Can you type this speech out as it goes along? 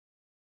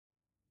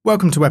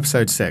Welcome to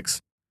episode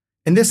 6.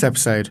 In this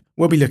episode,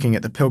 we'll be looking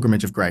at the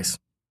Pilgrimage of Grace.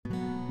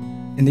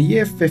 In the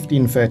year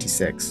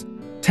 1536,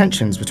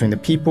 tensions between the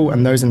people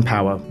and those in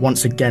power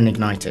once again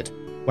ignited,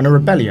 when a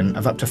rebellion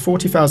of up to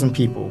 40,000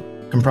 people,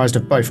 comprised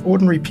of both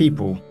ordinary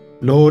people,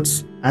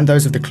 lords, and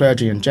those of the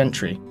clergy and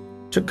gentry,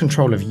 took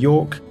control of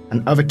York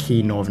and other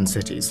key northern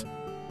cities.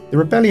 The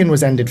rebellion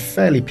was ended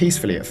fairly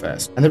peacefully at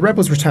first, and the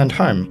rebels returned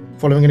home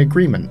following an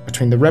agreement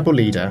between the rebel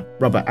leader,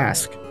 Robert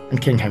Aske, and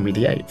King Henry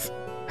VIII.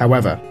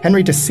 However,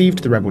 Henry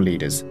deceived the rebel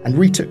leaders and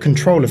retook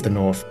control of the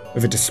north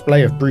with a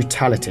display of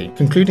brutality,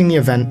 concluding the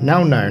event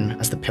now known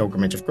as the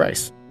Pilgrimage of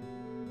Grace.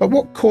 But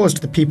what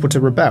caused the people to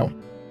rebel?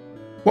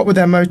 What were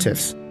their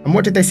motives, and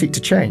what did they seek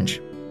to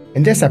change?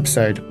 In this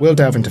episode, we'll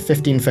delve into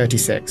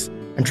 1536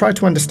 and try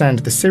to understand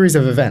the series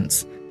of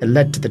events that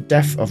led to the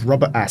death of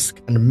Robert Aske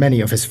and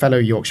many of his fellow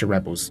Yorkshire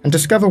rebels, and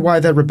discover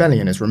why their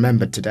rebellion is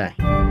remembered today.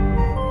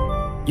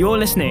 You're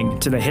listening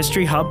to the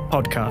History Hub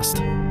podcast.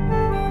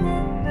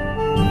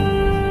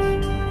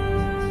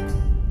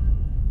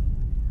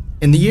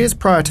 In the years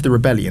prior to the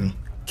rebellion,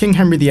 King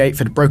Henry VIII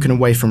had broken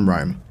away from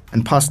Rome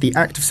and passed the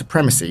Act of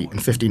Supremacy in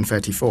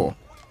 1534,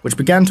 which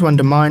began to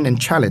undermine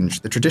and challenge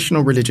the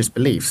traditional religious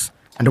beliefs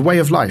and a way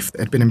of life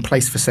that had been in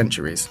place for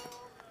centuries.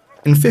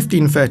 In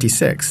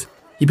 1536,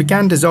 he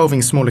began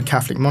dissolving smaller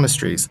Catholic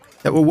monasteries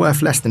that were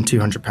worth less than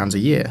 £200 a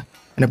year,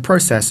 in a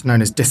process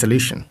known as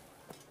dissolution.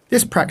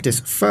 This practice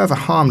further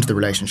harmed the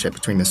relationship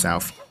between the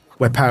South,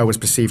 where power was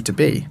perceived to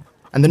be,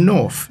 and the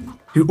North,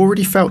 who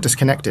already felt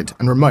disconnected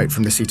and remote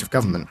from the seat of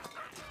government.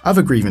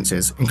 Other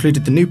grievances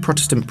included the new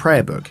Protestant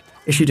prayer book,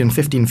 issued in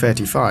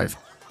 1535,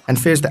 and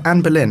fears that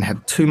Anne Boleyn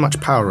had too much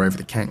power over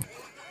the king.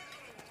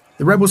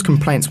 The rebels'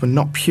 complaints were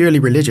not purely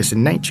religious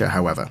in nature,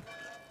 however.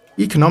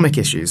 Economic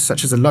issues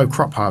such as a low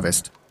crop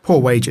harvest, poor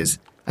wages,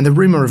 and the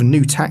rumour of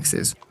new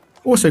taxes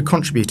also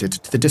contributed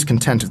to the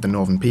discontent of the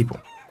northern people.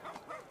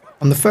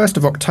 On the 1st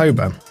of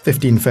October,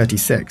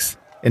 1536,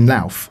 in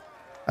Louth,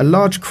 a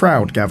large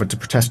crowd gathered to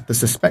protest the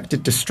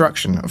suspected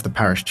destruction of the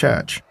parish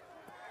church.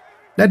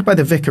 Led by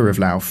the vicar of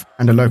Louth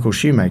and a local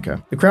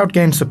shoemaker, the crowd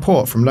gained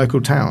support from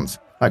local towns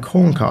like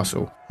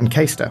Horncastle and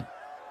Caister.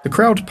 The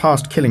crowd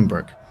passed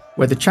Killingbrook,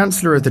 where the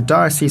Chancellor of the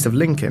Diocese of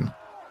Lincoln,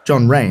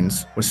 John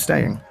Rains, was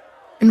staying.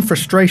 In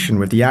frustration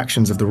with the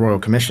actions of the royal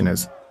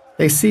commissioners,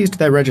 they seized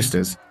their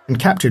registers and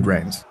captured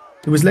Rains,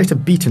 who was later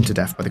beaten to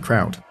death by the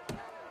crowd.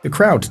 The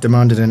crowd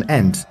demanded an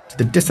end to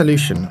the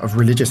dissolution of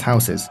religious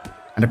houses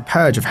and a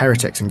purge of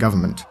heretics in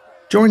government.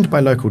 Joined by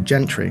local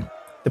gentry,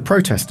 the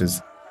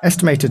protesters,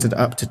 estimated at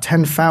up to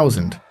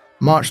 10,000,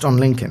 marched on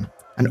Lincoln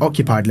and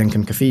occupied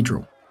Lincoln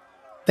Cathedral.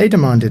 They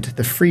demanded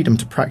the freedom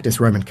to practice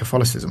Roman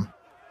Catholicism.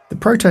 The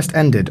protest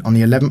ended on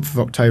the 11th of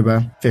October,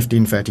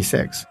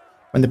 1536,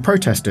 when the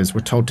protesters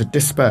were told to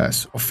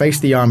disperse or face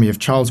the army of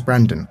Charles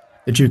Brandon,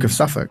 the Duke of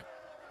Suffolk.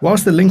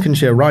 Whilst the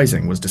Lincolnshire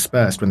Rising was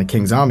dispersed when the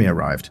King's army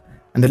arrived,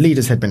 and the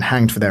leaders had been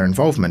hanged for their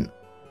involvement,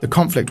 the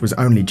conflict was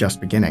only just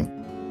beginning.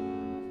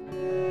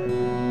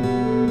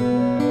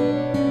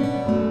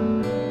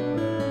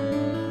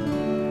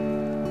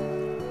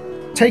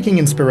 Taking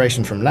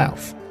inspiration from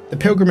Louth, the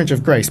Pilgrimage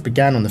of Grace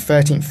began on the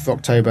 13th of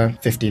October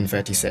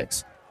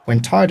 1536, when,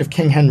 tired of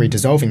King Henry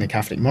dissolving the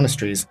Catholic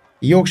monasteries,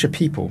 the Yorkshire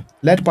people,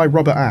 led by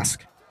Robert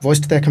Aske,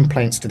 voiced their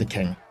complaints to the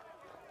king.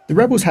 The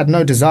rebels had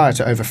no desire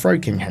to overthrow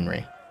King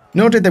Henry,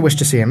 nor did they wish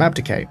to see him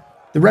abdicate.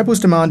 The rebels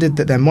demanded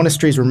that their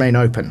monasteries remain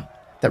open,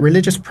 that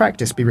religious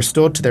practice be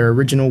restored to their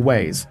original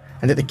ways,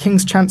 and that the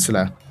king's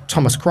chancellor,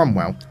 Thomas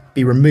Cromwell,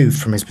 be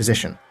removed from his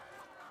position.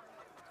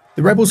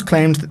 The rebels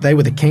claimed that they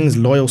were the king's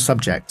loyal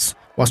subjects,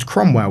 whilst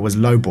Cromwell was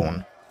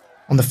lowborn.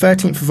 On the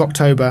 13th of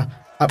October,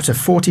 up to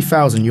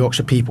 40,000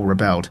 Yorkshire people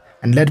rebelled,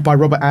 and led by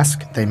Robert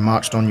Aske, they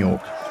marched on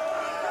York.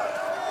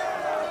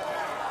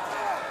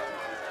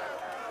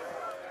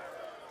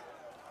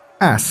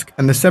 Aske,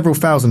 and the several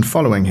thousand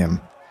following him,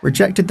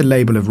 rejected the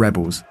label of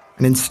rebels,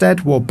 and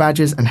instead wore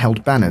badges and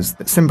held banners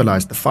that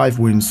symbolised the 5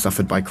 wounds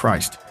suffered by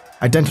Christ,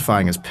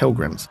 identifying as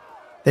pilgrims.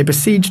 They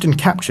besieged and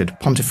captured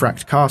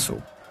Pontefract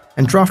Castle,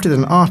 and drafted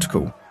an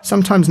article,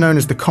 sometimes known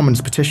as the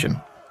Commons Petition.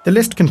 The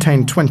list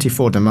contained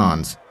 24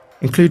 demands,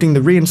 including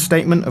the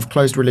reinstatement of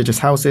closed religious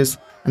houses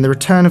and the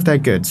return of their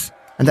goods,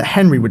 and that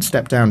Henry would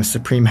step down as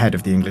supreme head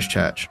of the English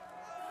Church.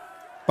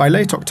 By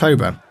late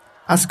October,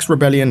 Aske's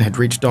rebellion had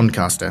reached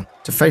Doncaster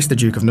to face the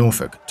Duke of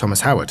Norfolk,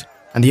 Thomas Howard,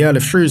 and the Earl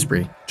of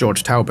Shrewsbury,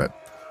 George Talbot,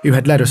 who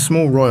had led a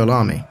small royal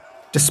army.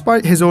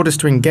 Despite his orders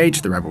to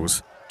engage the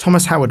rebels,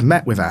 Thomas Howard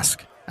met with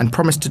Aske and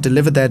promised to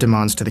deliver their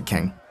demands to the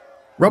king.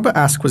 Robert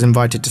Aske was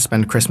invited to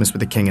spend Christmas with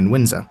the king in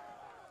Windsor.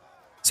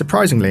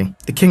 Surprisingly,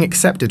 the king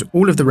accepted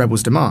all of the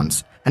rebels'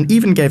 demands and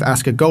even gave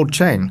Aske a gold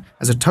chain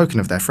as a token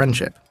of their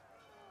friendship.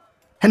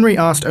 Henry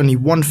asked only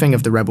one thing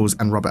of the rebels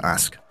and Robert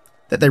Aske,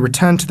 that they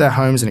return to their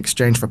homes in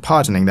exchange for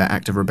pardoning their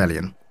act of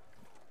rebellion.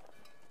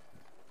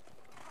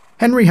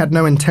 Henry had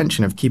no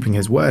intention of keeping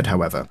his word,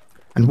 however,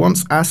 and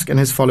once Aske and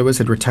his followers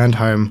had returned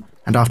home,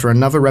 and after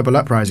another rebel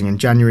uprising in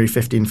January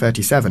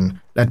 1537,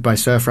 led by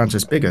Sir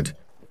Francis Bigod,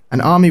 an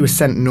army was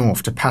sent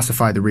north to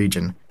pacify the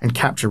region and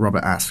capture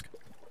Robert Aske.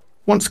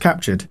 Once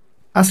captured,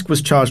 Aske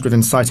was charged with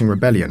inciting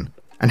rebellion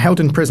and held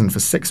in prison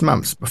for 6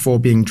 months before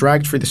being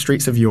dragged through the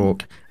streets of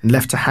York and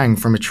left to hang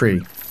from a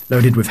tree,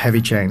 loaded with heavy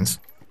chains.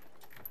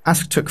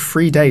 Aske took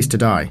 3 days to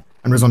die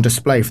and was on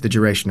display for the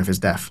duration of his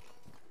death.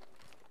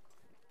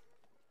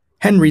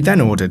 Henry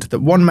then ordered that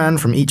one man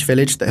from each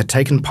village that had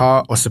taken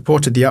part or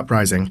supported the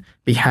uprising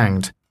be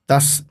hanged.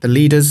 Thus, the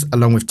leaders,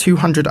 along with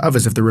 200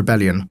 others of the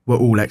rebellion, were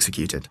all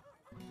executed.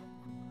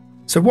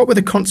 So what were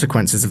the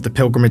consequences of the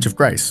Pilgrimage of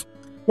Grace?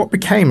 What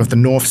became of the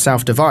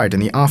North-South divide in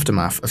the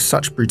aftermath of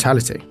such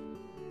brutality?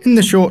 In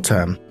the short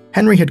term,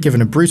 Henry had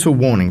given a brutal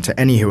warning to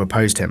any who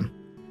opposed him.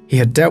 He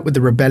had dealt with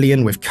the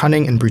rebellion with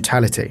cunning and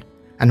brutality,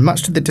 and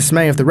much to the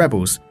dismay of the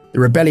rebels, the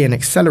rebellion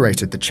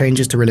accelerated the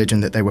changes to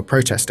religion that they were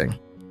protesting.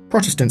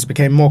 Protestants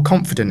became more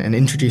confident in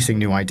introducing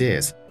new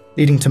ideas,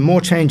 leading to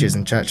more changes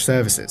in church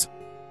services.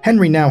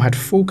 Henry now had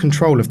full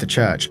control of the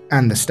church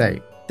and the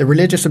state. The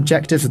religious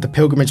objectives of the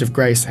Pilgrimage of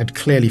Grace had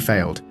clearly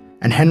failed,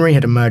 and Henry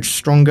had emerged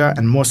stronger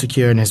and more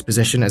secure in his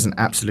position as an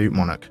absolute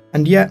monarch.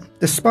 And yet,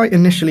 despite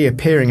initially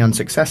appearing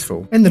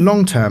unsuccessful, in the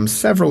long term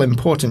several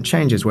important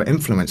changes were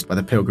influenced by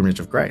the Pilgrimage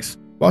of Grace.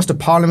 Whilst a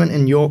parliament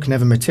in York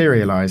never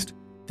materialised,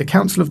 the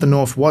Council of the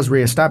North was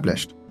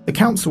re-established. The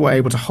council were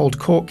able to hold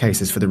court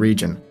cases for the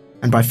region,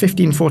 and by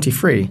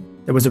 1543,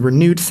 there was a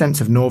renewed sense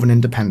of northern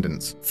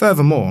independence.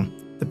 Furthermore,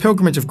 the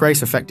Pilgrimage of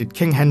Grace affected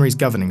King Henry's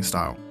governing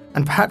style,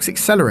 and perhaps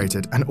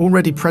accelerated an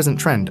already present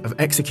trend of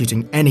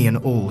executing any and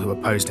all who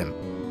opposed him.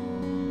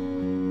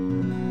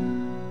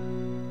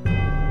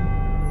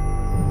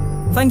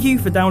 Thank you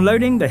for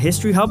downloading the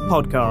History Hub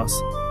podcast.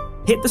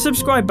 Hit the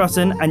subscribe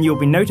button and you'll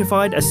be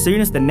notified as soon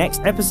as the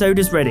next episode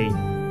is ready.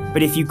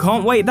 But if you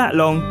can't wait that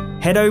long,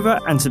 head over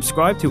and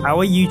subscribe to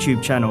our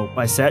YouTube channel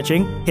by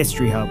searching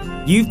History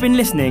Hub. You've been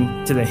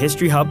listening to the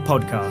History Hub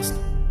podcast.